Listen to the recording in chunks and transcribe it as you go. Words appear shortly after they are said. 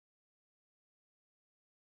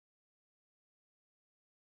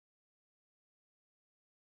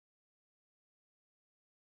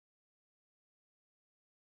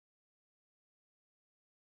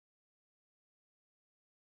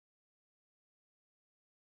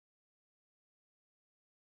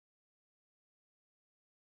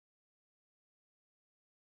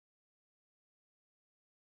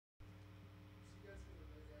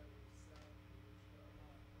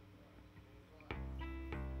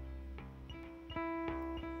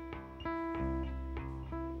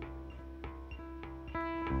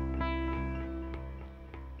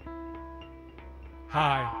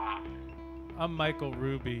Hi, I'm Michael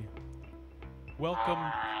Ruby. Welcome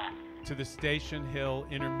to the Station Hill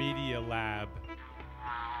Intermedia Lab,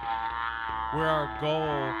 where our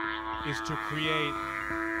goal is to create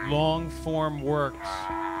long-form works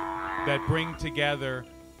that bring together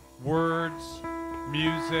words,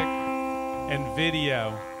 music, and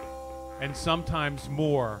video, and sometimes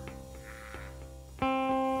more.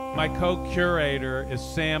 My co-curator is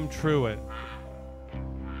Sam Truitt.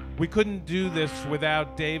 We couldn't do this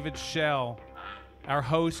without David Schell, our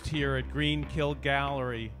host here at Green Kill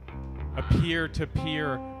Gallery, a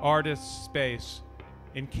peer-to-peer artist space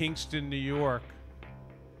in Kingston, New York,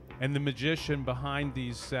 and the magician behind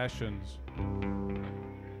these sessions.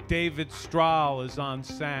 David Strahl is on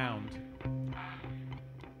sound.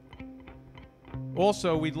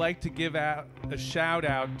 Also, we'd like to give out a shout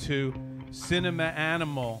out to Cinema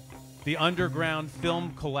Animal, the underground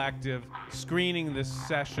film collective screening this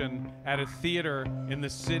session at a theater in the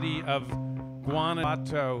city of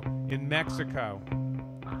Guanajuato in Mexico.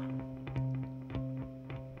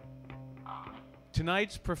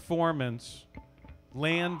 Tonight's performance,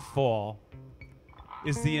 Landfall,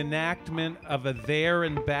 is the enactment of a there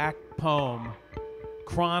and back poem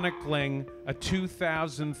chronicling a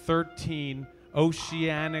 2013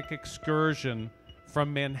 oceanic excursion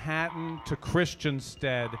from Manhattan to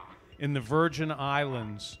Christiansted in the Virgin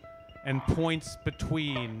Islands and points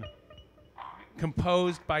between,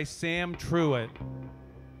 composed by Sam Truitt,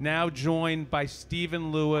 now joined by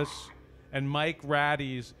Stephen Lewis and Mike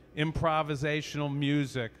Ratti's improvisational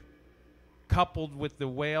music, coupled with the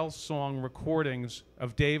whale song recordings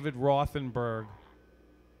of David Rothenberg,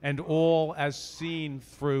 and all as seen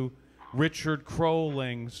through Richard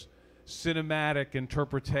Kroehling's cinematic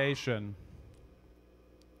interpretation.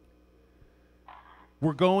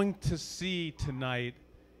 We're going to see tonight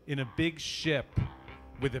in a big ship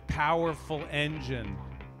with a powerful engine.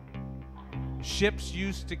 Ships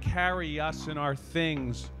used to carry us and our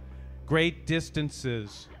things great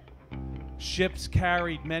distances. Ships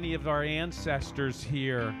carried many of our ancestors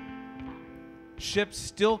here. Ships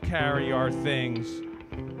still carry our things,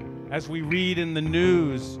 as we read in the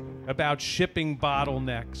news about shipping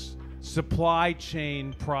bottlenecks, supply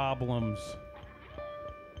chain problems.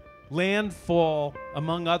 Landfall,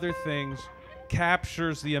 among other things,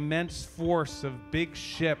 captures the immense force of big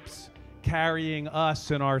ships carrying us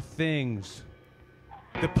and our things.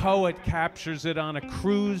 The poet captures it on a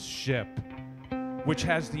cruise ship, which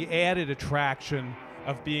has the added attraction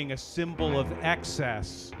of being a symbol of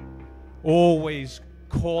excess, always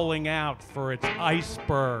calling out for its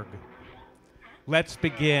iceberg. Let's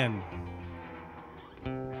begin.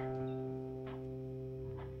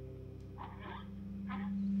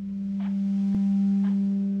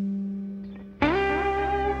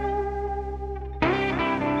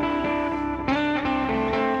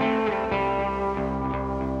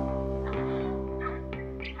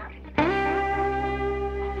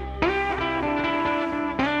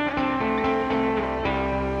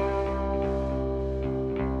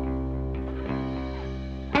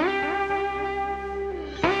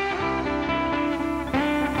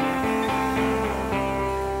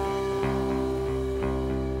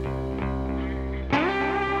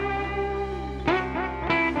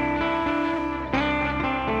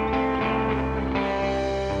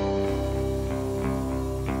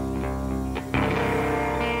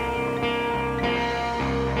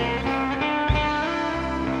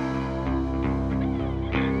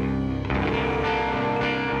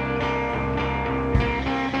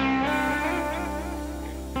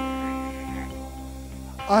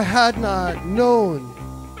 I had not known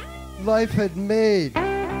life had made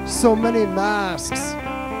so many masks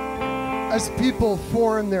as people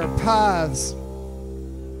form their paths.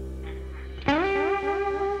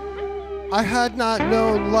 I had not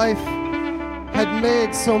known life had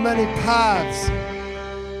made so many paths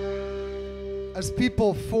as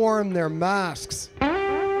people form their masks.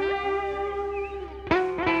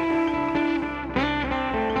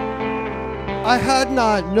 I had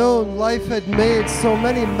not known life had made so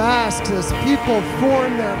many masks as people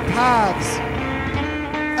form their paths,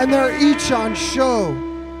 and they're each on show,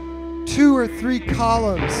 2 or 3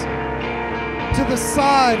 columns to the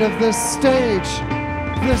side of this stage,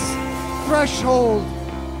 this threshold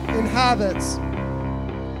inhabits,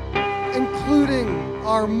 including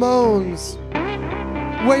our moans,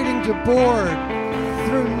 waiting to board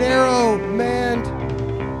through narrow manned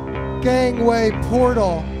gangway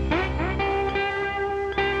portal.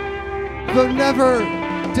 The never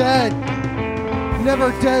dead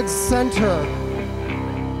center,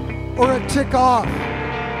 or a tick off,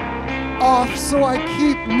 so I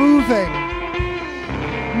keep moving,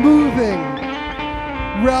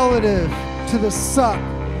 relative to the suck,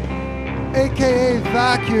 aka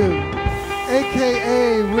vacuum,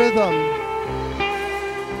 aka rhythm.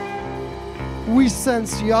 We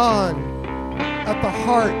sense yawn at the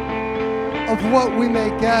heart of what we may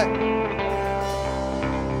get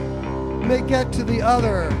to the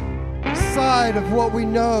other side of what we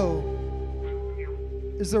know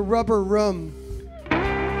is a rubber room,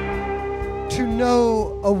 to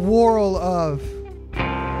know a whirl of,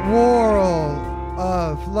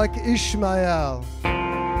 like Ishmael.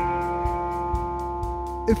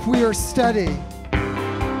 If we are steady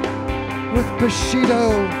with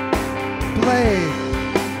Bushido blade,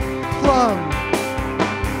 plumb,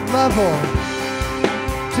 level,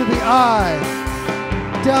 to the eye,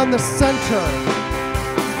 down the center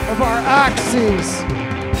of our axes,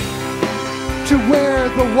 to where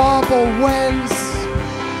the wobble wends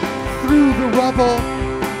through the rubble,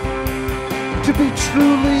 to be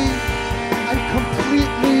truly and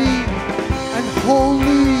completely and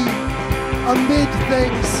wholly amid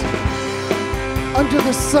things, under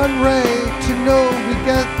the sun ray, to know we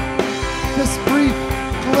get this brief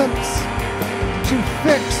glimpse, to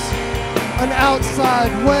fix an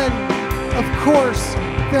outside when, of course,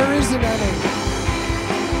 there isn't any.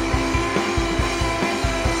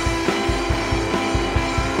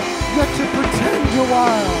 Yet to pretend a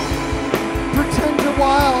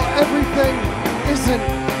while everything isn't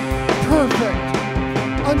perfect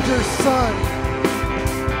under sun.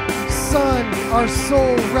 Sun, our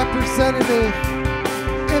sole representative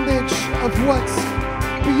image of what's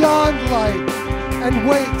beyond light, and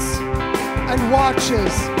waits and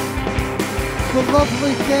watches the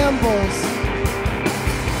lovely gambles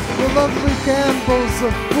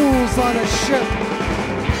of fools on a ship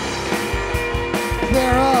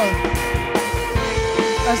thereof,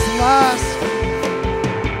 as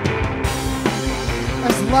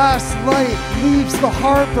last light leaves the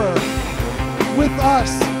harbor with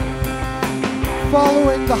us,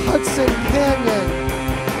 following the Hudson Canyon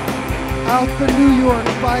out the New York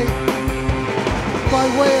Bight by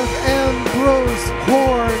way of Ambrose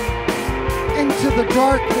Horn into the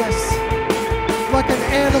darkness, like an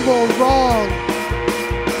animal wrong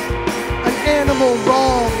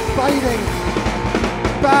biting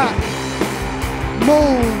back,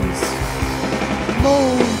 moans,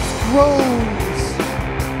 groans,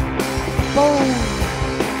 bones,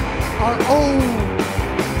 our own,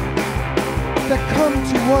 that come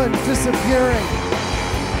to one disappearing.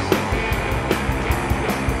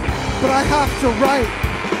 But I have to write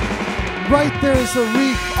there's a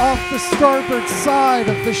reef off the starboard side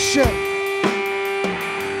of the ship,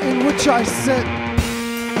 in which I sit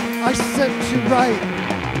to write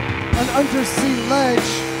an undersea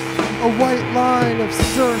ledge, a white line of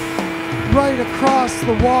surf right across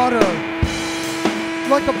the water,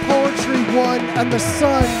 like a poetry one, and the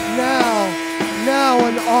sun now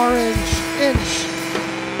an orange inch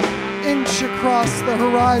across the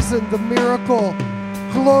horizon. The miracle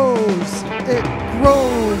glows, it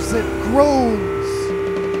grows, it groans.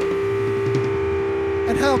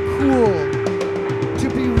 And how cool to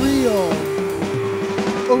be real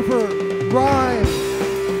over rime,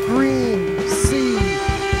 green sea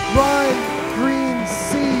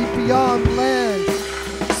beyond land,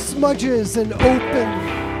 smudges and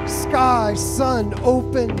open sky, sun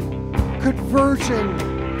open, converging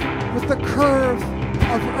with the curve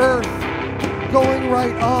of earth going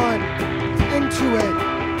right on into it.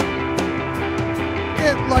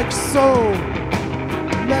 It like so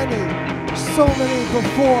many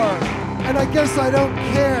before, and I guess I don't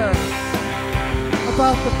care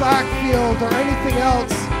about the backfield or anything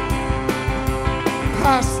else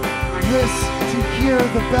past this, to hear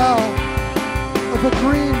the bell of a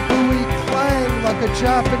green buoy clang like a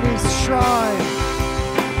Japanese shrine.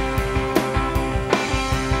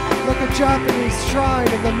 Like a Japanese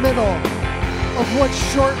shrine in the middle of what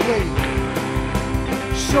shortly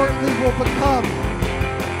will become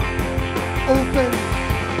open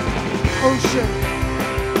ocean.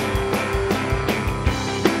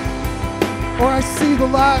 Or I see the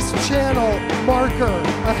last channel marker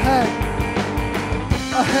ahead,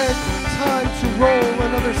 time to roll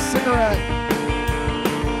another cigarette.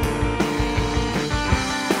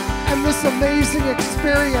 And this amazing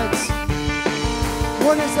experience,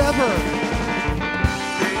 one as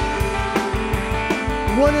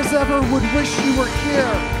ever would wish you were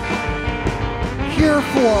here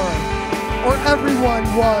for, or everyone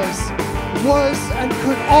was and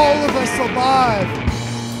could all of us alive.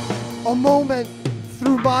 A moment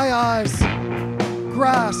through my eyes,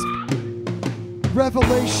 grasp,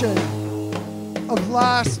 revelation of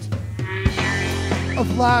last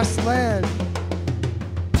land.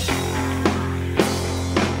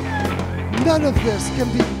 None of this can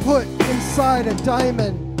be put inside a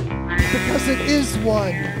diamond because it is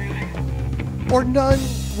one, or none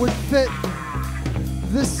would fit.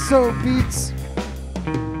 This so beats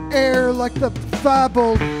air like the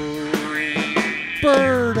fabled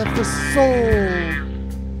bird of the soul.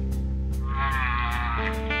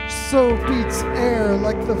 So beats air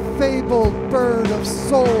like the fabled bird of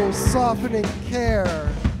soul, softening care.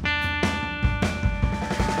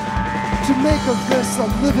 To make of this a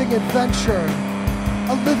living adventure,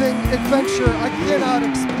 I cannot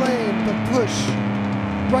explain the push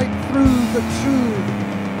right through the tube,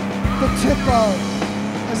 the tip of,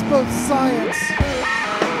 as both science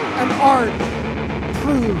and art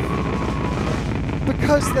prove,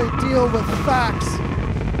 because they deal with facts,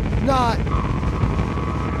 not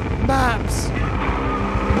maps.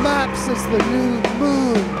 Maps as the new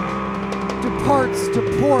moon departs to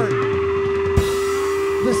port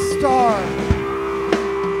the star.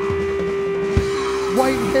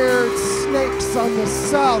 White-haired snakes on the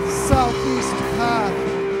southeast path.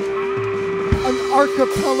 An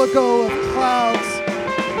archipelago of clouds,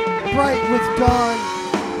 bright with dawn,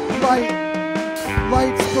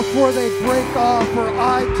 lights before they break off, or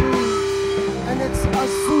I do, and it's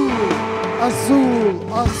azul,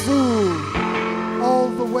 azul, azul, all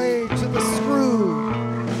the way to the screw.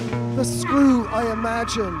 The screw, I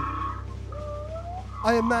imagine.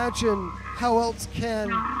 How else can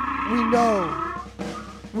we know?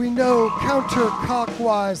 We know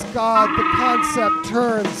counterclockwise, God, the concept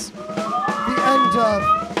turns the end of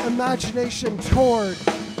imagination toward,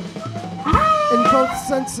 in both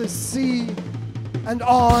senses, sea and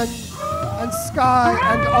on, and sky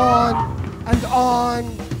and on, and on,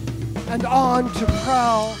 and on to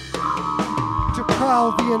prowl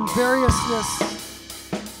the invariousness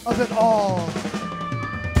of it all.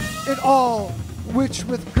 It all, which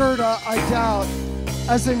with Goethe I doubt,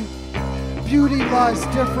 as in beauty lies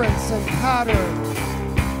difference and pattern,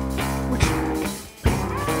 which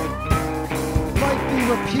might be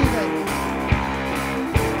repeated,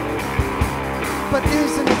 but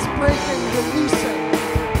is in its breaking,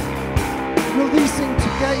 releasing to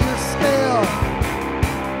get your scale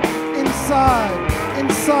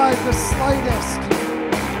inside the slightest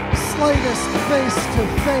face to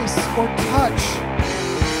face or touch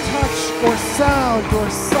or sound or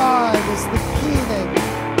side is the keening,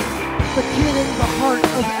 the heart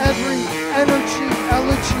of every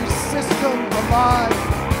elegy system alive,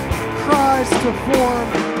 cries to form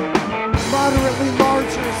moderately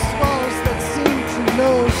larger swells that seem to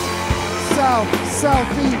nose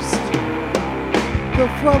southeast,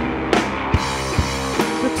 though from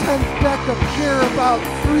the 10th deck appear about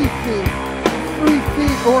 3 feet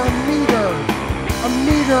or a meter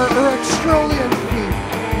or a trillion feet,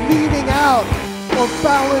 leading out or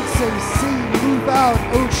balancing, sea move out,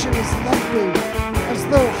 ocean is lumpy, as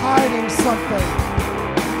though hiding something.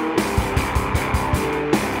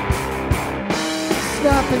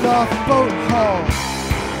 Snapping off boat hull,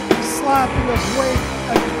 slapping of wake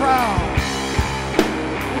and prow,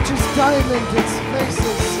 which is diamond its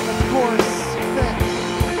faces, of course, thick,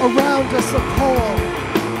 around us a poem.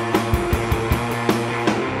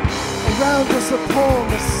 Around us a poem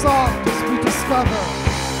as soft as we discover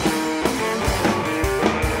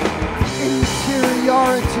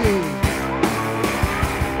interiority.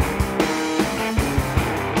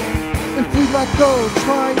 If we let go,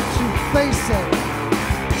 trying to face it,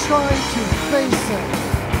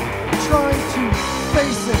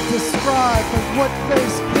 describe of what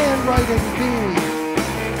face can writing be,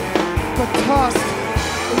 but tossed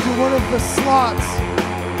into one of the slots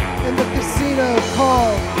in the casino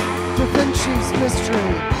called Da Vinci's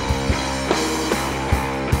Mystery.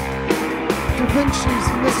 Da Vinci's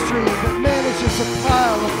Mystery that manages a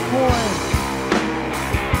pile of coin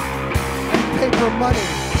and paper money,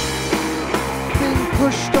 being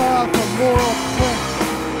pushed off a moral cliff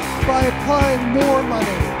by applying more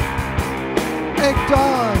money, egged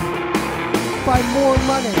on by more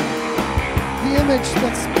money, the image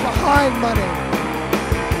that's behind money,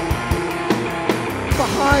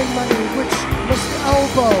 which must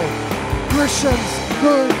elbow Grisham's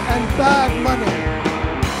good and bad money,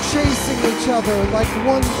 chasing each other like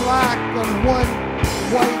one black and one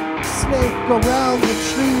white snake around the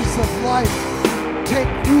trees of life, take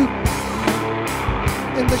root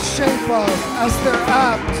in the shape of, as they're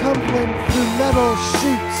apt, tumbling through metal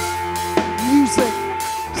chutes, music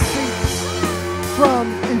seeps from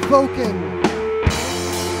evoking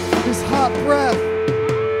his hot breath,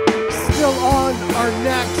 still on our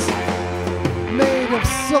necks, made of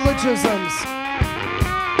syllogisms.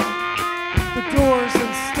 The doors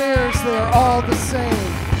and stairs, they are all the same.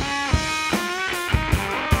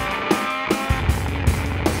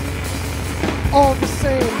 all the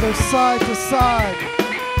same, they're side to side,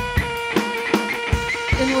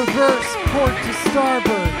 in reverse, port to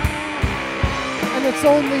starboard, and it's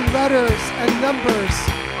only letters and numbers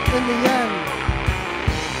in the end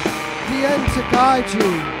to guide you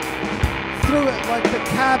through it like the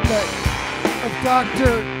cabinet of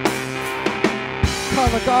Dr.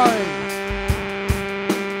 Caligari.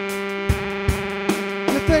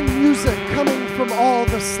 But then music coming from all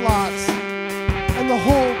the slots, and the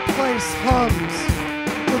whole place hums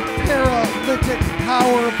with paralytic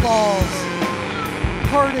power balls,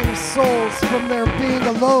 parting souls from their being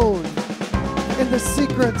alone in the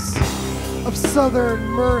secrets of southern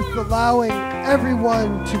mirth, allowing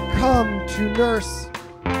everyone to come to nurse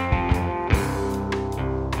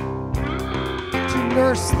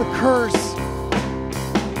the curse,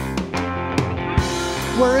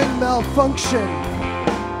 wherein malfunction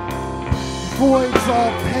voids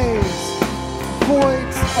all pays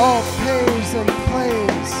and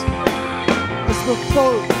plays, as the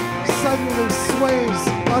boat suddenly sways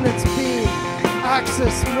on its beam,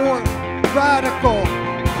 axis more radical,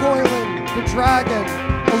 coiling the dragon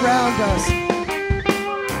around us.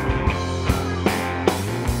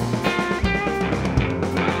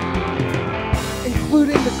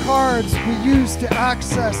 Including the cards we use to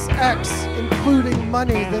access X, including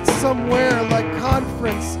money that's somewhere like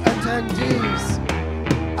conference attendees,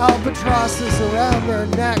 albatrosses around their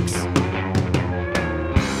necks.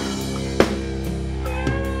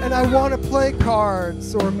 And I want to play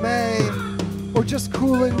cards, or or just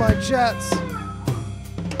cooling my jets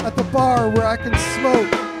at the bar where I can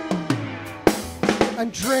smoke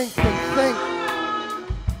and drink and think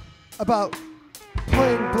about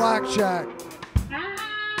playing blackjack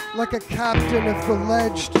like a captain of the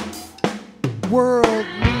ledged world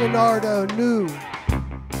Leonardo knew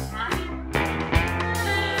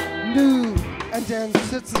and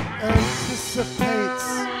anticipates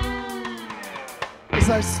as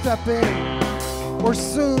I step in, or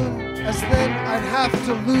soon as then I'd have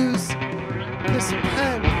to lose this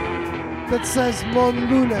pen that says Mon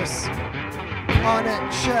Lunas on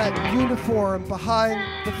it, shed uniform behind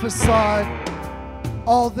the facade.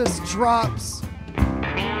 All this drops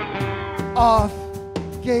off,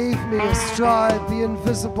 gave me astride the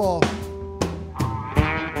invisible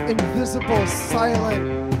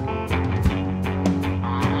silent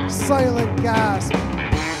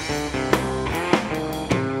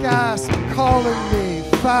gasp calling me,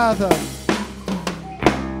 fathom,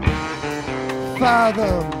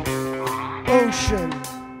 ocean.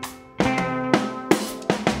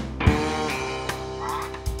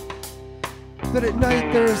 That at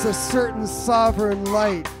night there is a certain sovereign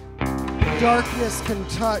light darkness can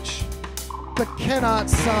touch, but cannot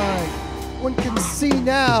sign. One can see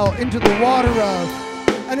now into the water of,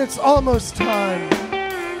 and it's almost time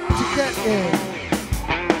to get in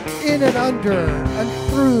and under, and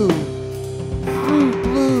through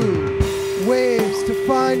blue waves to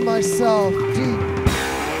find myself deep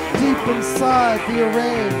inside the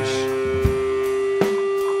arrange.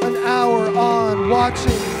 An hour on,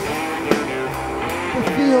 watching the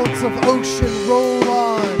fields of ocean roll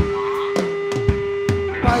on.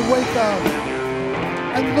 I wake up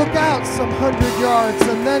and look out some 100 yards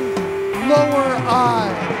and then lower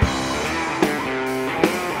eye.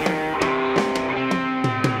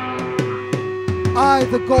 Eye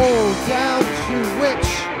the goal down to which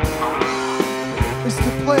is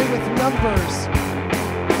to play with numbers,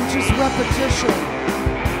 which is repetition.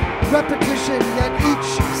 Repetition, yet each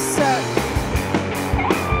set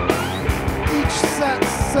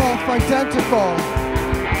self-identical.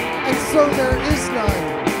 And so there is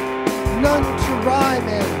none to rhyme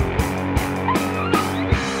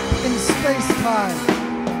in space-time.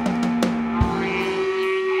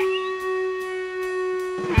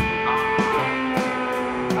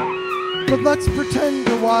 But let's pretend a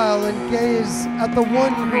while and gaze at the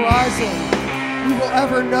one horizon we will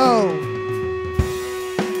ever know,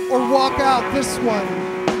 or walk out this one,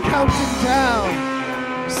 counting down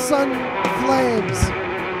sun flames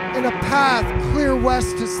in a path clear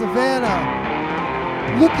west to Savannah,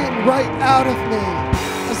 looking right out of me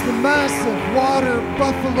as the massive water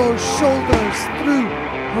buffalo shoulders through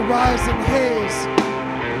horizon haze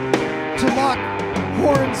to lock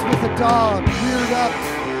horns with a dog reared up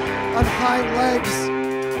on hind legs,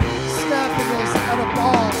 snapping us at a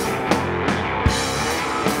ball,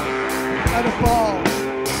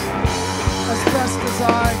 as best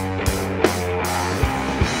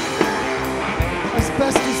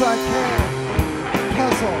as I can,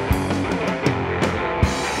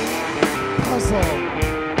 puzzle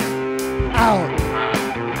out.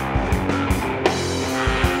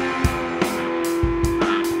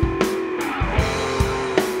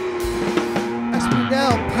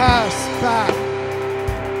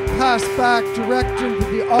 pass back direct into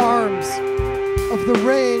the arms of the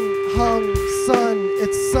rain-hung sun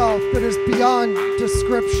itself that is beyond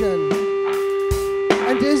description,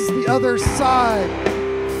 and is the other side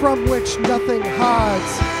from which nothing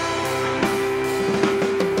hides.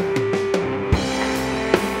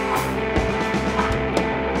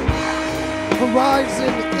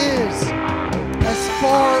 Horizon is as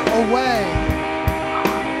far away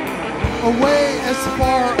as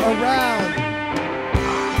far around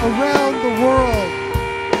the world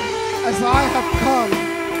as I have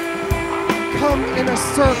come in a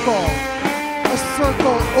circle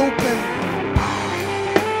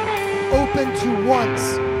open to once.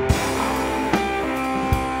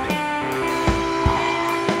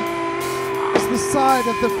 As the side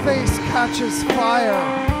of the face catches fire,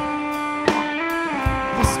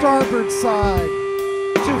 the starboard side,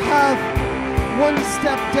 to have one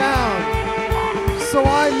step down, so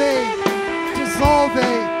I may dissolve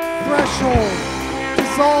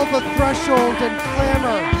a threshold and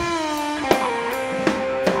clamber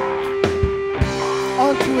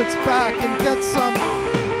onto its back and get some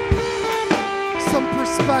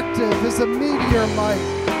perspective as a meteor might,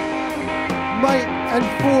 and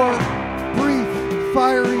for brief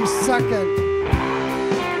fiery second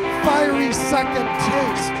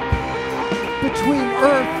taste between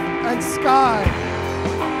earth and sky.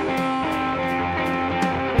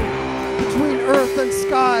 Between earth and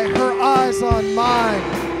sky, her eyes on mine,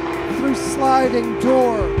 through sliding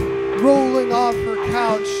door, rolling off her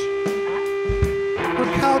couch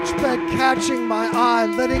bed catching my eye,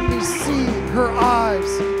 letting me see her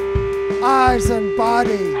eyes and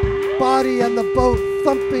body and the boat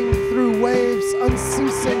thumping through waves,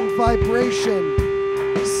 unceasing vibration,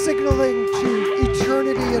 signaling to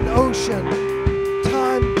eternity and ocean.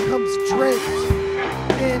 Time comes draped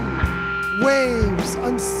in waves,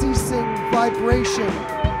 unceasing vibration,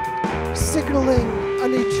 signaling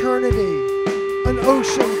an eternity, an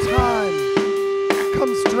ocean. Time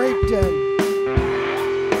comes draped in,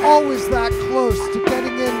 always that close to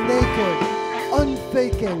getting in naked,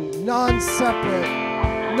 unfaking,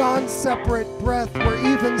 non-separate breath, where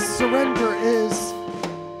even surrender is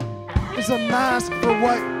a mask for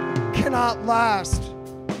what cannot last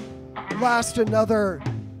another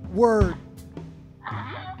word.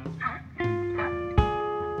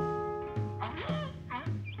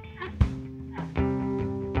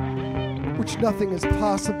 Which nothing is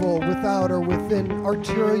possible without or within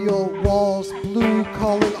arterial walls, blue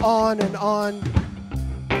calling on and on,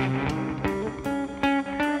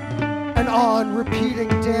 repeating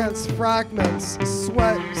dance fragments,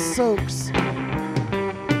 sweat soaks.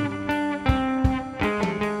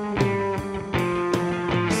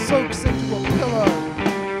 Soaks into a pillow.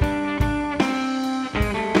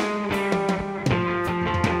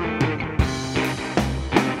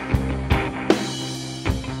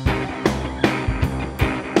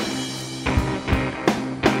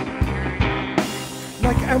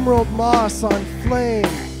 Like emerald moss on flame,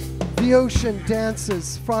 the ocean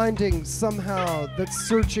dances, finding somehow that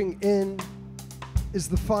searching in is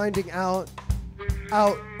the finding out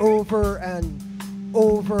over and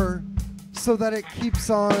over, so that it keeps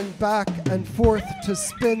on back and forth to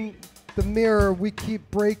spin the mirror we keep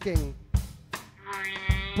breaking,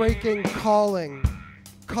 calling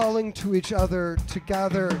to each other to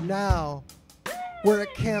gather now, where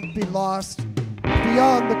it can't be lost.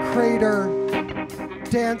 Beyond the crater,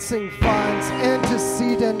 dancing finds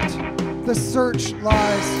antecedent, the search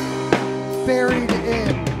lies buried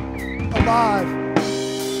in, alive.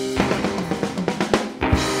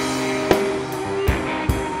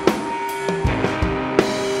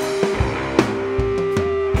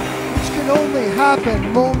 Which can only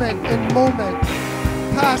happen moment in moment,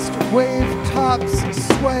 past wave tops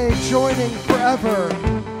sway, joining forever.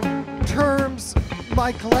 Terms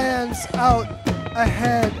my glands out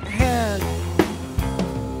ahead, hand.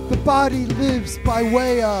 The body lives by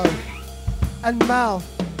way of, and mouth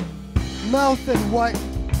in what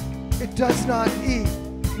it does not eat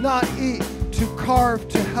to carve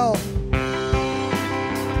to help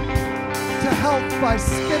by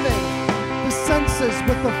skimming the senses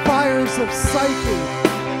with the fires of psyche.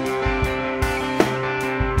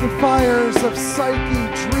 The fires of psyche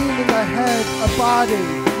dreaming ahead, a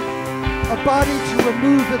body to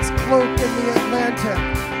remove its cloak in the Atlantic.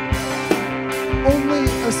 Only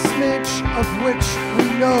a smidge of which we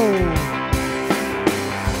know,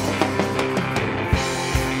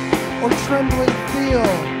 or trembling feel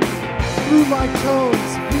through my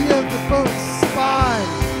tones via the boat's spine,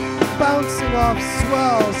 bouncing off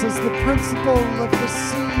swells as the principle of the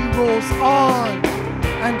sea rolls on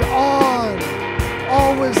and on,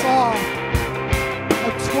 always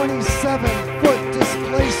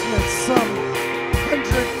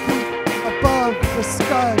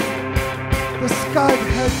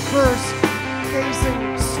at first, gazing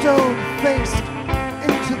stone-faced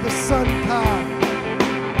into the sun path,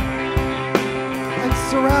 and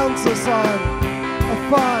surrounds us on a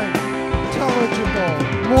fine, intelligible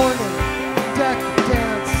morning deck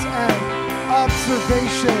dance and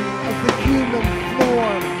observation of the human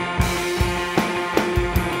form.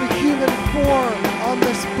 The human form on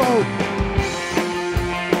this boat,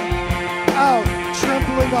 out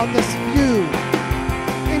trembling on this view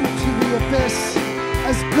into the abyss,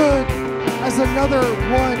 as good as another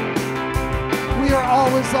one we are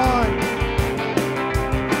always on.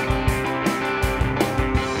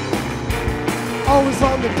 Always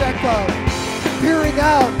on the deck of, peering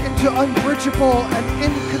out into unbridgeable and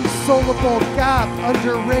inconsolable gap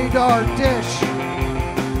under radar dish.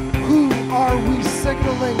 Who are we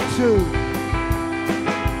signaling to?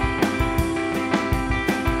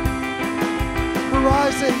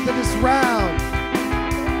 Horizon that is round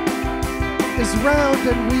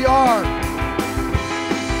and we are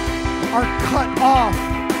cut off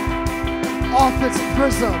its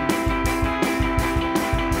prism.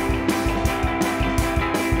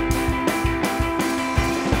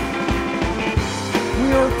 We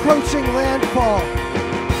are approaching landfall.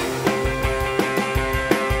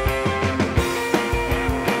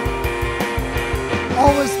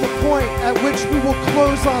 Always the point at which we will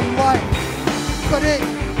close on life, but it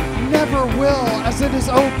never will as it is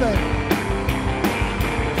open.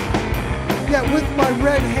 Yet with my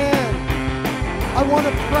red hand, I want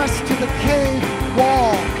to press to the cave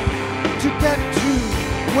wall to get to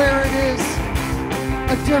where it is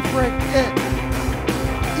a different it.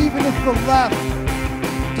 Even if the left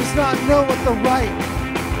does not know what the right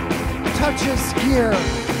touches here.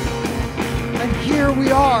 And here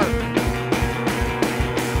we are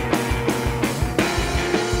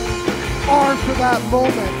for that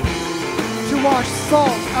moment to wash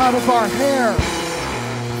salt out of our hair.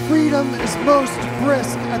 Freedom is most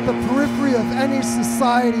brisk at the periphery of any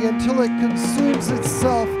society until it consumes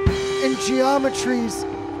itself in geometries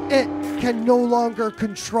it can no longer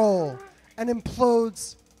control and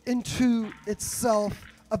implodes into itself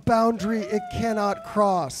a boundary it cannot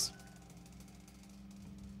cross.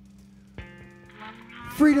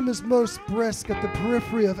 Freedom is most brisk at the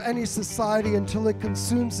periphery of any society until it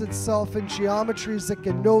consumes itself in geometries it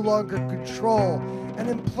can no longer control and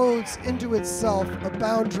implodes into itself a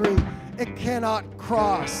boundary it cannot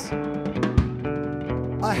cross.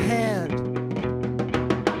 A hand,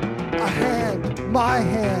 my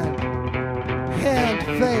hand,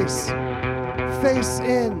 face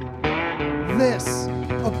in, this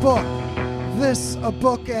a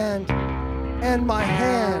bookend, and my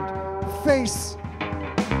hand, face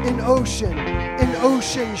in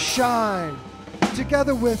ocean shine,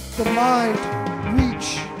 together with the mind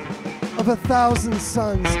reach of 1,000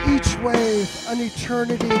 suns, each wave an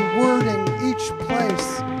eternity wording each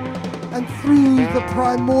place, and through the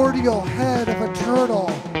primordial head of a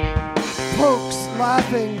turtle, pokes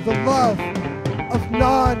laughing the love of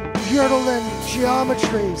non-Yertolin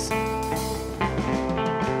geometries.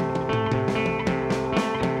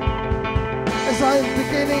 As I am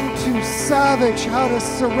beginning to savage how to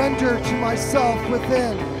surrender to myself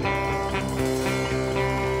within.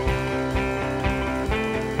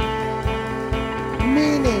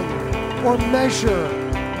 Meaning or measure,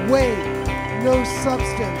 weight, no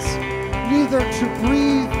substance, neither to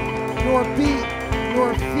breathe, nor beat,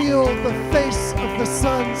 nor feel the face of the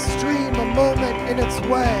sun stream a moment in its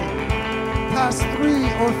way, past 3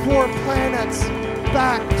 or 4 planets,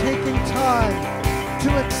 back taking time to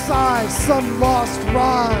excise some lost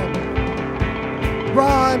rhyme.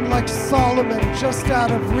 Rhyme like Solomon just out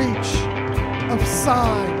of reach of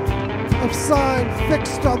sign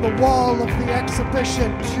fixed on the wall of the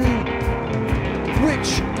exhibition to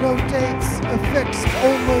which no dates affixed,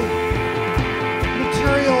 only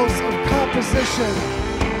materials of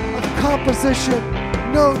composition,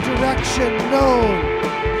 no direction known,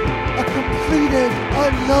 a completed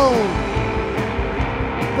unknown.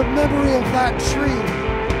 The memory of that tree.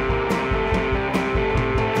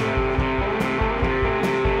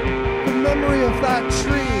 The memory of that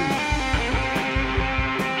tree.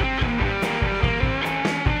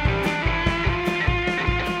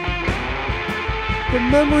 The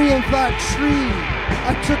memory of that tree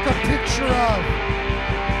I took a picture of,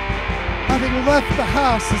 having left the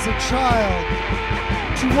house as a child,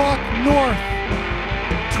 to walk north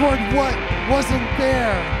toward what wasn't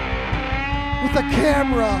there, with a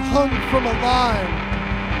camera hung from a line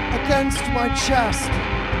against my chest,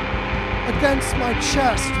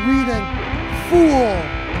 reading "Fool,"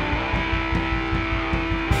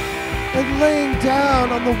 and laying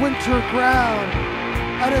down on the winter ground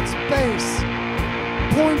at its base,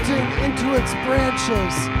 pointing into its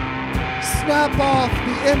branches. Snap off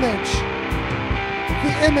the image.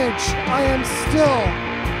 The image, I am still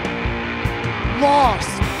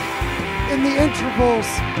lost in the intervals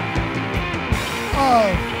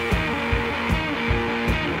of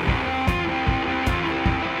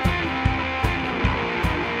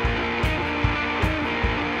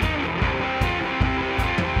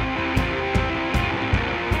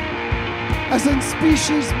as in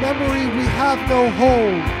species memory, we have no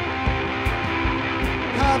home.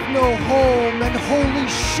 Have no home, and holy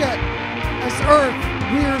shit, as Earth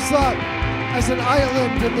rears up as an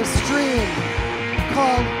island in the stream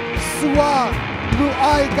called Sua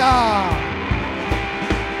Luaiga.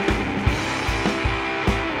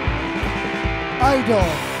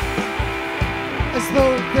 Idle, as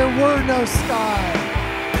though there were no sky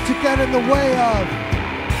to get in the way of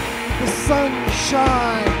the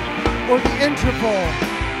sunshine or the interval,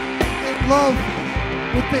 in love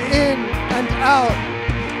with the in and out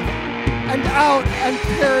and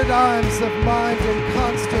paradigms of mind in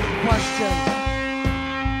constant question.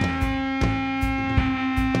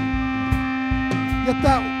 Yet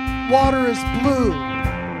that water is blue,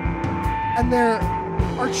 and there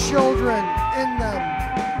are children in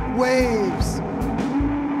them, waves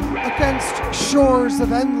against shores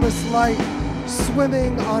of endless light,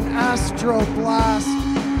 swimming on astroblast,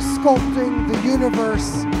 sculpting the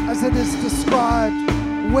universe as it is described,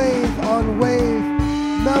 wave on wave,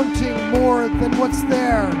 mounting more than what's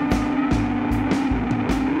there.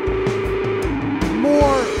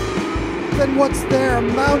 More than what's there,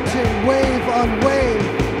 mounting wave on wave,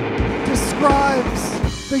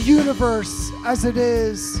 describes the universe as it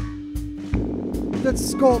is, that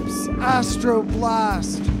sculpts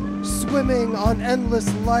astroblast, swimming on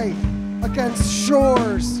endless light against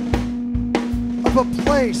shores of a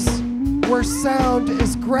place where sound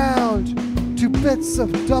is ground to bits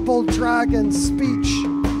of double dragon speech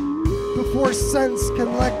before sense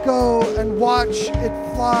can let go and watch it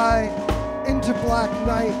fly into black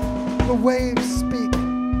night. The waves speak.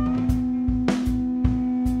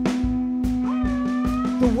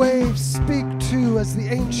 The waves speak too, as the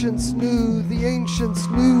ancients knew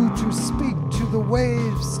to speak to the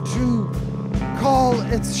waves, to call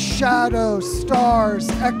its shadow stars,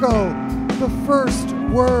 echo the first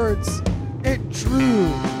words it drew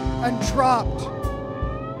and dropped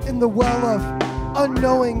in the well of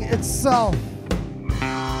unknowing itself.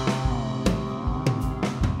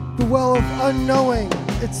 The well of unknowing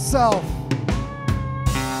itself.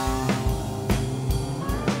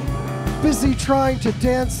 Busy trying to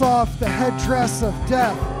dance off the headdress of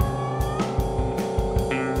death.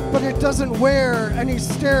 But it doesn't wear, and he's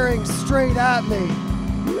staring straight at me.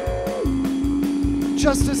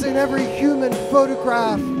 Just as in every human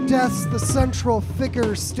photograph, death's the central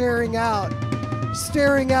figure staring out,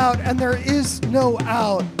 and there is no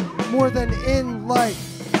out more than in light.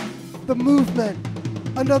 The movement,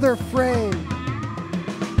 another frame.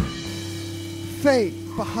 Fate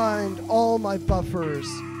behind all my buffers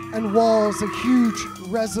and walls, a huge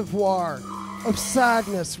reservoir of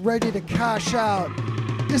sadness ready to cash out.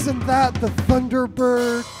 Isn't that the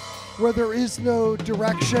Thunderbird where there is no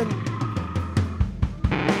direction?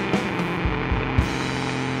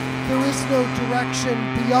 There is no direction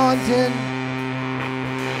beyond in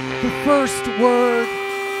the first word,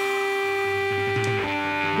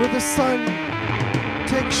 where the sun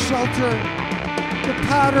takes shelter, the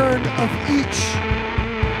pattern of each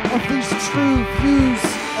of these true views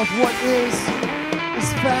of what is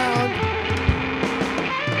found,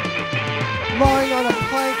 lying on a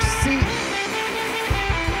plank seat.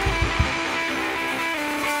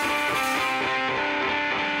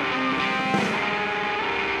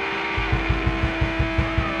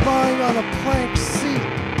 Lying on a plank seat,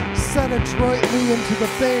 set adroitly into the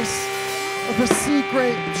base of a sea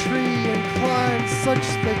grape tree, inclined such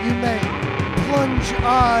that you may plunge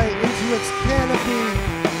eye into its canopy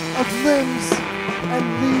of limbs and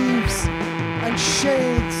leaves and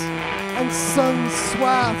shades and sun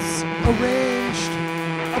swaths arranged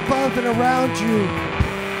above and around you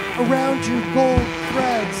gold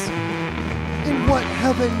threads. In what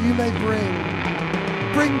heaven you may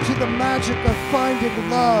bring to the magic of finding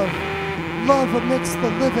love amidst the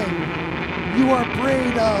living. You are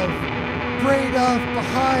braid of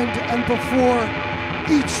behind and before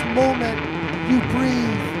each moment you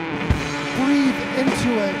breathe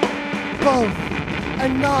into it, both,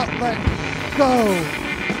 and not let go.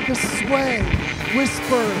 The sway,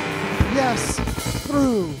 whisper, yes,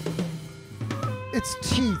 through its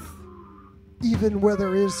teeth, even where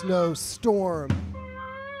there is no storm,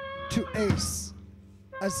 to ace,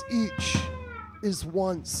 as each is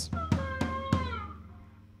once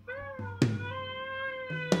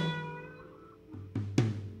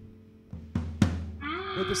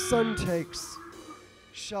where the sun takes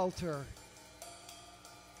shelter.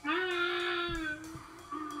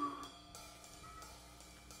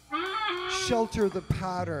 Shelter the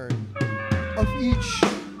pattern of each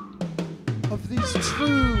of these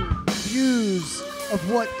true views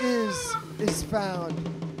of what is found.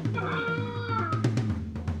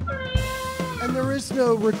 And there is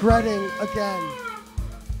no regretting again.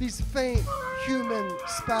 These faint human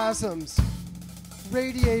spasms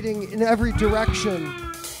radiating in every direction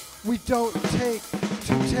we don't take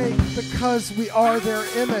because we are their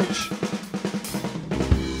image.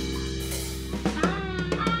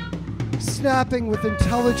 Snapping with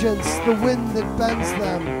intelligence the wind that bends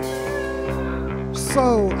them.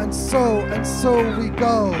 So and so and so we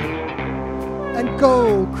go. And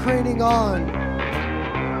go craning on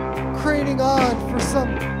for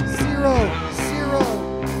some zero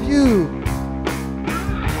view.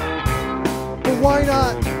 But why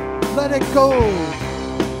not let it go?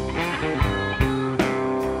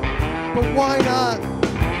 But why not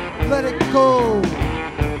let it go?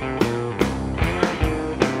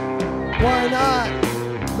 Why not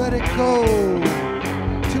let it go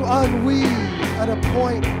to ennui at a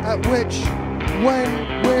point at which, when,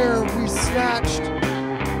 where we snatched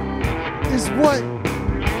is what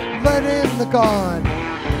let in the gone.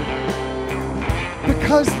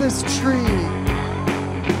 Because this tree,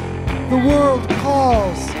 the world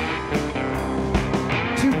calls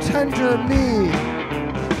to tender me,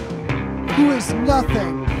 who is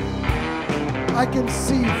nothing I can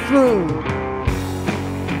see through.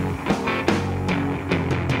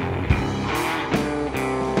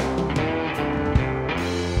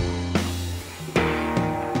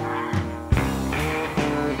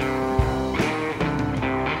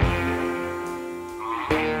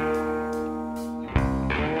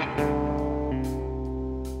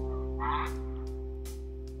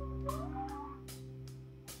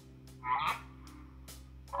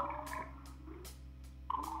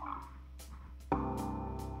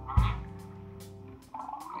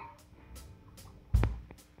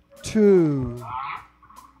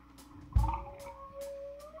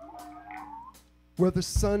 Where the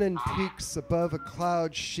sun in peaks above a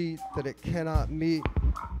cloud sheet that it cannot meet,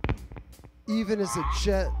 even as a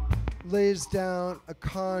jet lays down a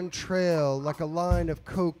contrail like a line of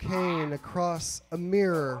cocaine across a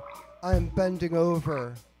mirror, I am bending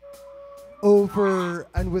over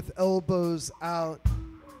and with elbows out.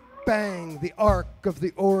 Bang, the arc of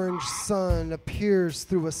the orange sun appears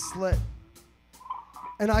through a slit.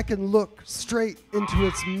 And I can look straight into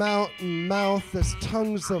its mountain mouth as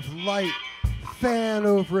tongues of light fan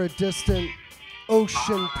over a distant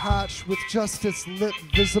ocean patch with just its lip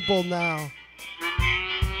visible now.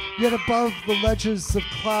 Yet above the ledges of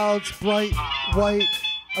clouds, bright white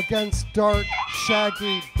against dark,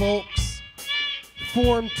 shaggy bulks,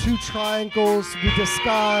 form two triangles we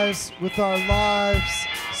disguise with our lives,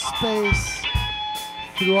 space,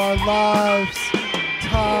 through our lives,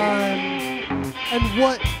 time. And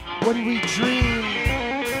what, when we dream,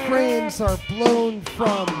 frames are blown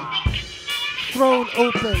from, thrown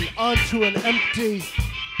open onto an empty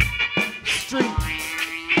street.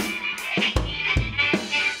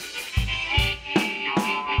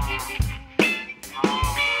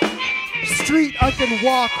 Street I can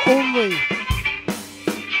walk only.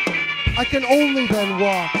 I can only then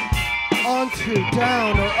walk onto,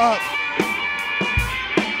 down, or up.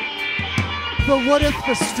 But what if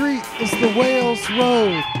the street is the Wales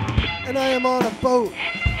Road and I am on a boat,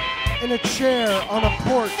 in a chair on a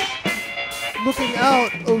porch, looking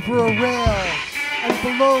out over a rail, and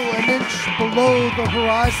below, an inch below the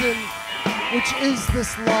horizon, which is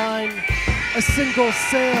this line, a single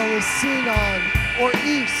sail is seen on, or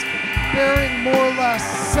east, bearing more or less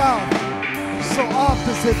south, so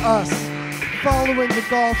opposite us, following the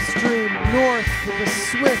Gulf Stream north with a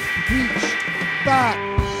swift reach, back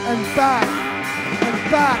and back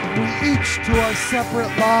and back, we each to our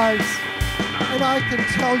separate lives. And I can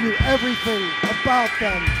tell you everything about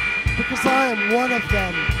them, because I am one of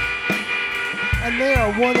them, and they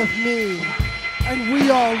are one of me, and we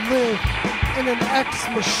all live in an X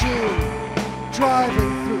machine,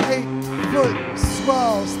 driving through 8-foot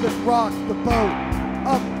swells that rock the boat,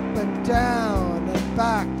 up and down and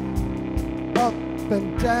back, up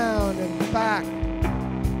and down and back.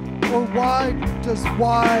 Or why does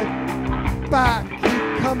wide back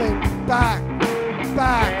keep coming back,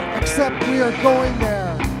 back, except we are going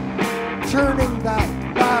there, turning that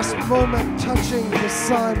last moment, touching the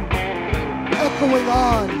sun, echoing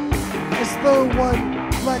on as though one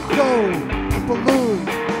let go the balloon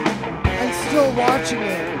and still watching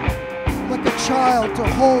it like a child to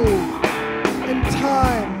hold in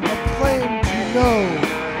time, a plane to no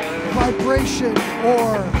vibration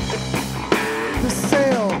or the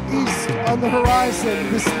sail east on the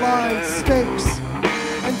horizon. This line stakes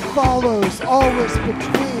and follows always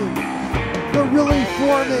between, the really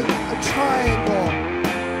forming a triangle,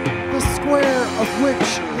 the square of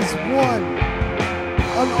which is one,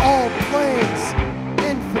 on all planes,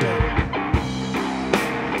 infinite.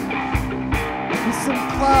 With some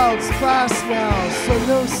clouds fast now, so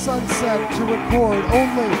no sunset to record,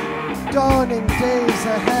 only dawning days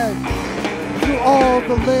ahead, through all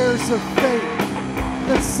the layers of fate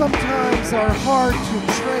that sometimes are hard to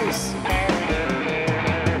trace.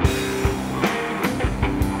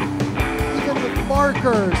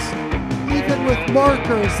 Even with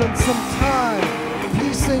markers and some time,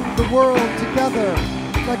 piecing the world together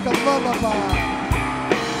like a lullaby.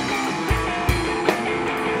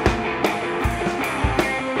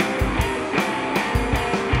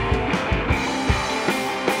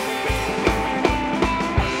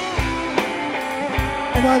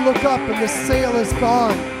 And I look up and the sail is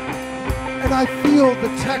gone, and I feel the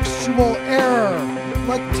textual error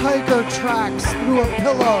like tiger tracks through a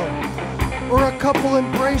pillow, or a couple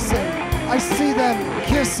embracing. I see them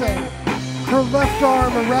kissing, her left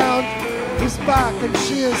arm around his back, and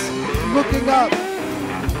she is looking up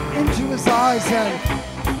into his eyes and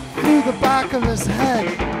through the back of his head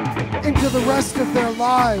into the rest of their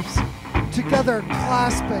lives, together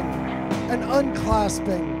clasping and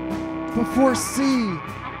unclasping before sea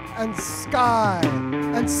and sky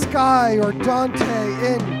or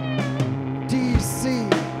Dante in D.C.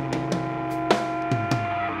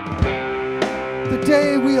 The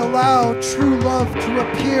day we allow true love to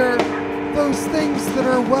appear, those things that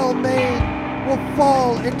are well made will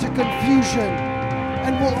fall into confusion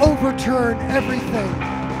and will overturn everything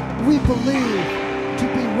we believe to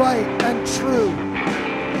be right and true.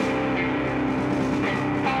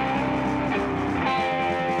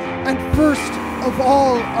 And first of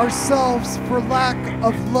all ourselves, for lack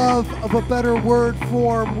of love of a better word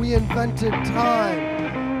form, we invented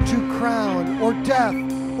time to crown, or death,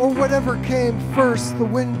 or whatever came first. The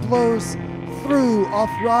wind blows through off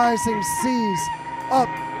rising seas, up,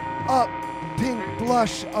 pink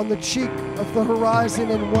blush on the cheek of the horizon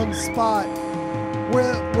in one spot,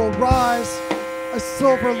 where it will rise, a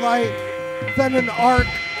silver light, then an arc,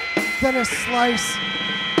 then a slice,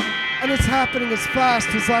 and it's happening as fast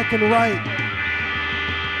as I can write.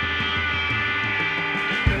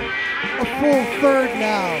 A full third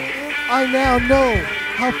now. I now know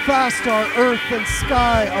how fast our earth and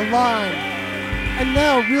sky align. And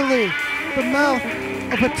now really the mouth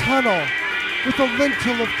of a tunnel with a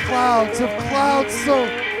lintel of clouds so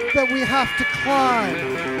that we have to climb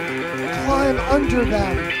under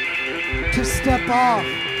them to step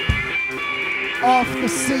off the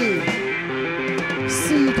sea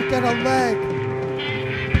to get a leg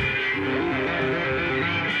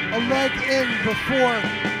in before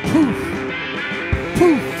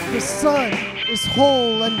poof, the sun is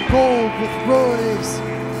whole and gold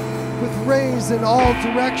with rays in all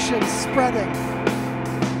directions spreading.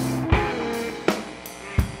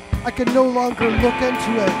 I can no longer look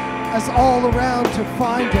into it as all around to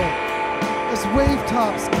find it, as wave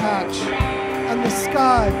tops catch and the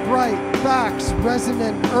sky bright backs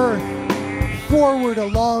resonant earth forward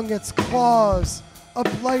along its claws, up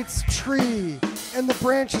light's tree, in the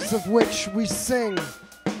branches of which we sing.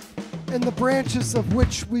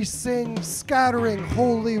 Scattering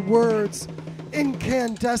holy words,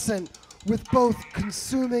 incandescent, with both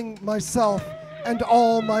consuming myself and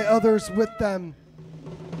all my others with them.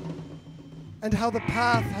 And how the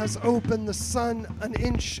path has opened the sun an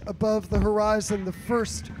inch above the horizon, the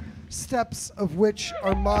first steps of which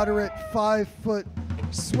are moderate 5-foot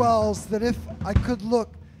swells that if I could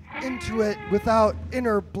look into it without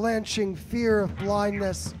inner blanching fear of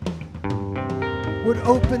blindness, would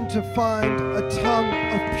open to find a tongue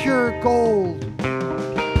of pure gold,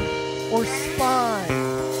 or spine,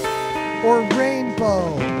 or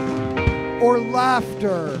rainbow, or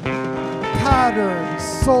laughter, pattern,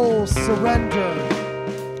 soul surrender.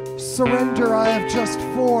 Surrender I have just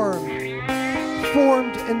formed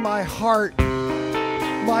in my heart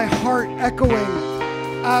echoing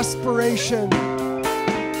aspiration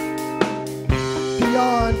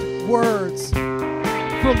beyond words,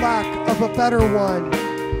 for lack of a better one,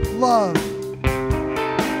 love.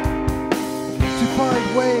 To find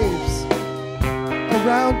waves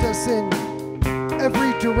around us in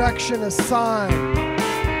every direction, a sign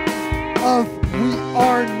of we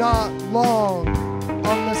are not long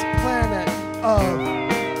on this planet of.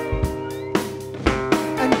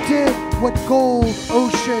 And did what gold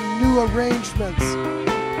ocean new arrangements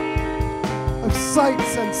of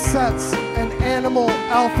sights and sets and animal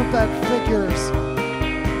alphabet figures,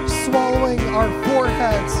 swallowing our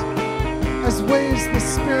foreheads as ways the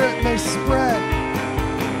spirit may spread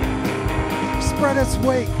its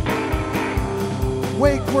wake.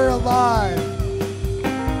 Wake, we're alive.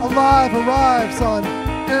 Alive arrives on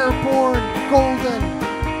airborne golden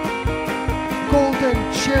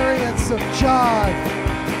chariots of jive,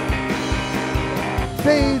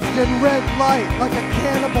 bathed in red light like a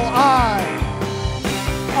cannibal eye.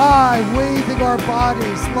 Waving our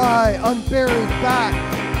bodies lie unburied back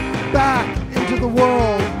into the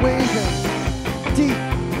world, waving deep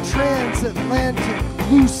transatlantic,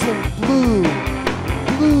 lucent blue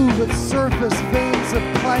with surface veins of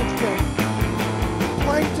plankton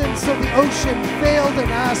so the ocean veiled in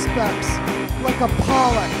aspects like a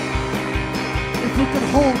pollock. If we could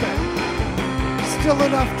hold it, still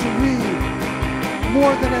enough to read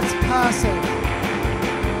more than its passing,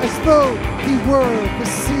 as though he were the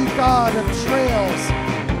sea god of trails,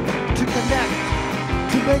 to connect,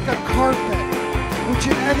 to make a carpet, which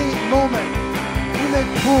at any moment we may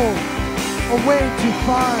pull away to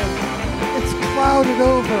find it's clouded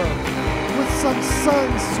over with some sun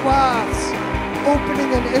swaths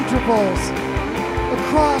opening in intervals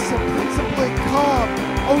across a principally calm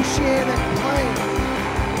oceanic plain,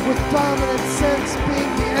 with dominant sense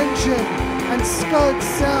being the engine and scud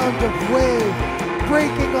sound of wave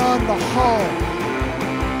breaking on the hull.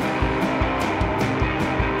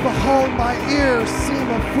 The hull my ears seem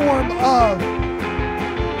a form of,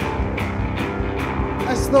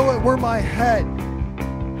 as though it were my head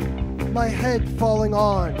falling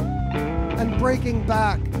on and breaking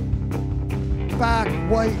back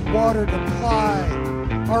white water to ply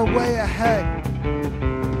our way ahead,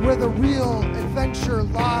 where the real adventure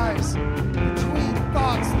lies between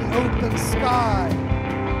thoughts. The open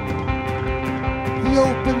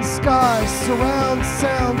sky surrounds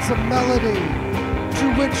sounds of melody to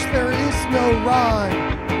which there is no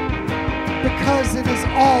rhyme, because it is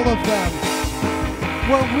all of them,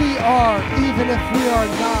 where we are even if we are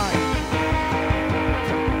not.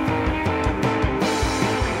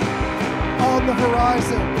 On the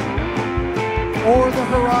horizon, o'er the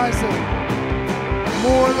horizon,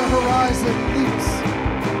 more the horizon leaps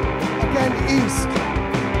again east,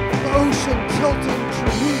 the ocean tilting to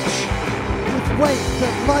reach with weight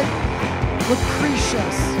that like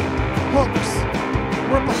Lucretius hooks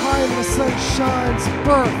where behind the sun shines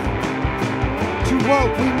birth to what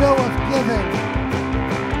we know of giving,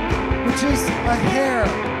 which is a hair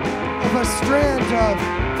of a strand of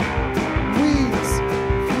weeds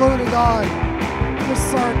floating on the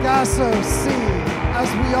Sargasso Sea as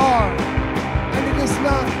we are, and it is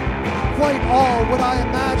not quite all what I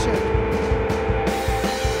imagined.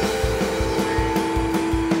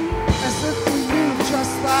 As if we knew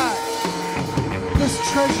just that, this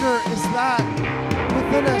treasure is that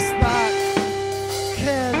within us that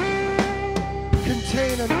can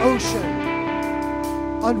contain an ocean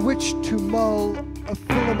on which to mull a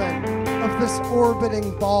filament of this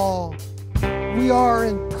orbiting ball. We are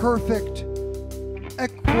in perfect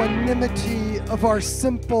equanimity of our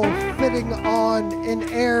simple fitting on in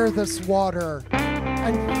air this water,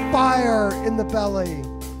 and fire in the belly,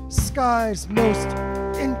 sky's most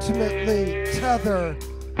intimately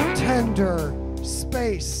tender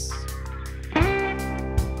space.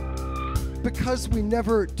 Because we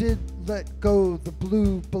never did let go the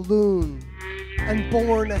blue balloon and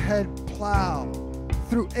borne ahead plow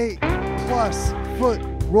through 8+ foot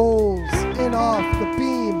rolls in off the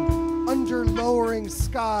beam under lowering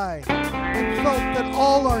sky, and felt that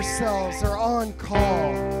all ourselves are on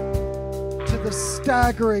call to the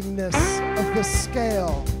staggeringness of the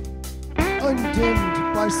scale,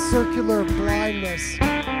 undimmed by circular blindness,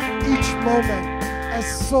 each moment as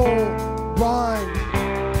soul rhyme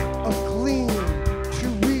of gleam to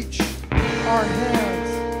reach our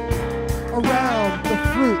hands around the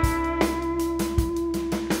fruit.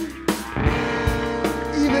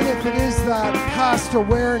 Even if it is that past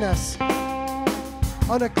awareness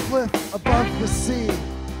on a cliff above the sea,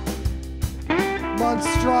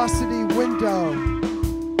 monstrosity window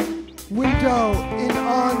in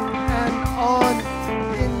on and on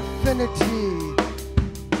infinity,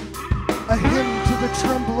 a hymn to the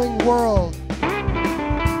trembling world.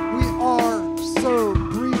 We are so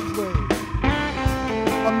briefly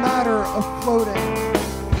a matter of floating.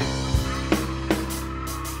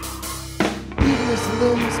 Even as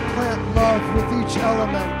limbs plant love with each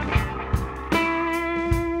element.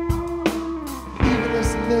 Even as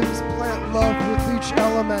limbs plant love with each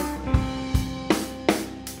element.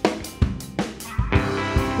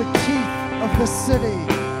 The teeth of the city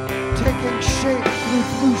taking shape through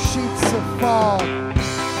blue sheets of fog.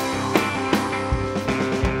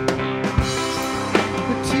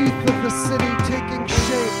 The teeth of the city taking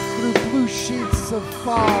shape through blue sheets of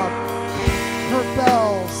fog. Her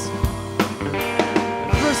bells,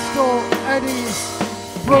 crystal eddies,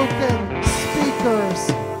 broken speakers,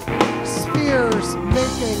 spears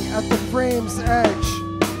making at the frame's edge.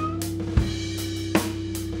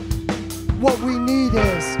 What we need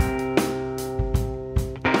is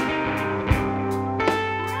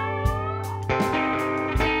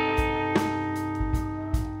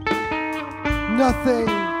nothing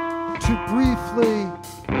to briefly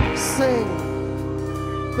sing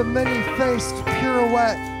the many-faced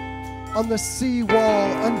pirouette on the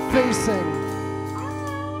sea-wall unfacing.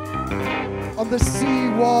 On the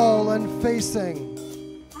sea-wall unfacing.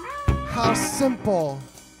 How simple,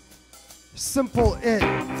 simple it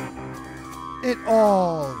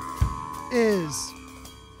all is.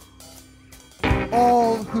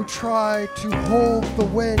 All who try to hold the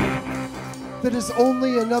wind that is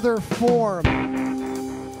only another form,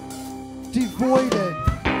 devoided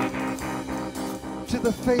to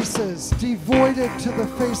the faces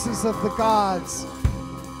of the gods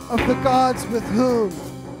with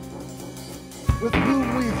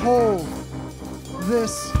whom we hold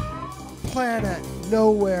this planet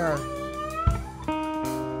nowhere.